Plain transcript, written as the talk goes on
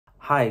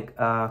Hi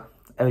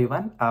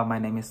everyone, my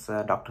name is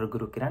Dr.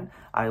 Gurukiran.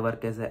 I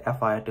work as a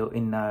FIO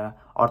in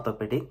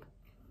Orthopaedic.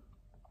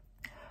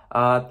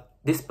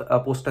 This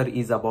poster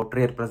is about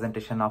rare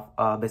presentation of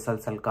Basal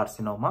Cell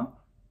Carcinoma.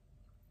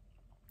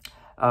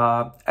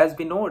 As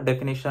we know,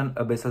 definition,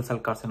 Basal Cell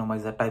Carcinoma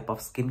is a type of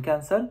skin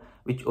cancer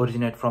which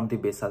originate from the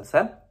basal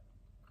cell.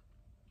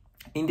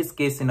 In this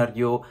case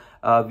scenario,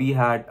 we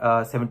had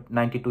a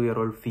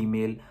 92-year-old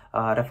female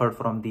referred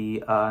from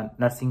the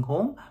nursing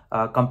home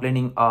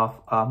complaining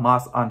of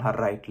mass on her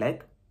right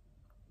leg.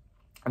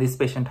 This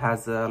patient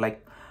has a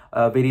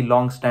very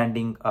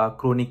long-standing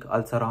chronic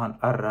ulcer on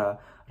her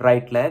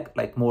right leg,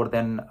 like more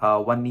than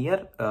 1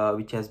 year,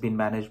 which has been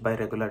managed by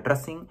regular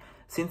dressing.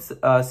 Since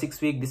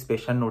 6 weeks, this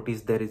patient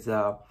noticed there is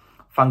a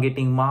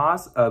fungating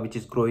mass which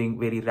is growing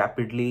very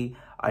rapidly,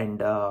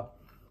 and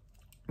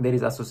there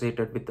is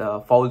associated with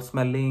foul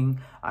smelling,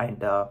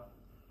 and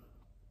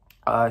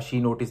she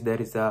noticed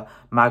there is a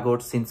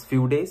maggot since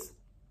few days.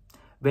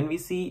 When we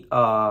see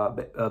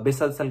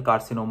basal cell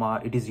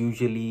carcinoma, it is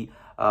usually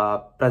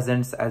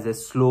presents as a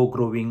slow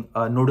growing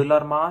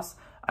nodular mass,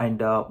 and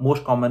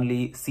most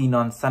commonly seen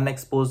on sun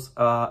exposed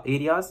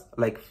areas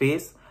like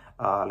face,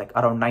 like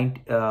around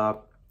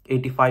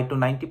 85 to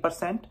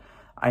 90%.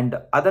 And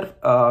other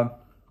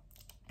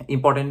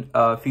important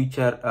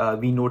feature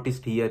we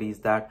noticed here is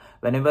that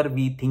whenever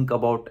we think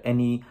about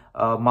any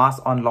mass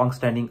on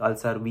long-standing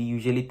ulcer, we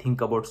usually think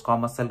about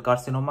squamous cell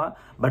carcinoma,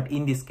 but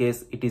in this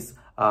case it is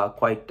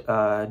quite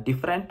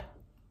different.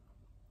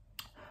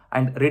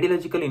 And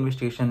radiological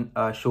investigation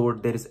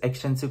showed there is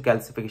extensive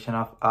calcification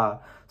of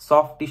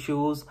soft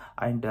tissues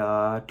and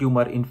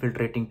tumor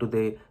infiltrating to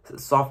the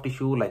soft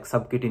tissue like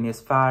subcutaneous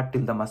fat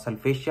till the muscle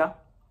fascia.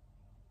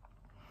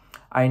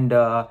 And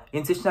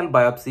incisional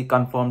biopsy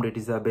confirmed it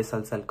is a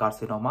basal cell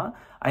carcinoma,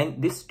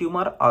 and this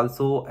tumor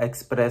also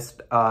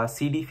expressed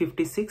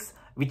CD56,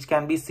 which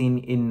can be seen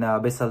in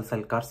basal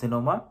cell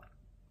carcinoma.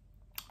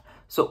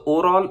 So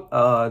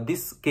overall,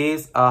 this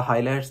case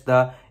highlights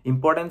the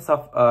importance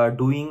of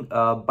doing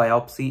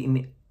biopsy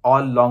in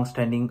all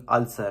long-standing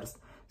ulcers.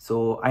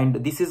 So,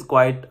 and this is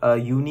quite a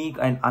unique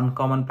and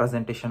uncommon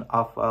presentation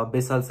of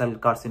basal cell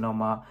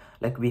carcinoma.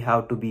 Like, we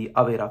have to be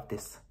aware of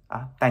this.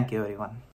 Thank you, everyone.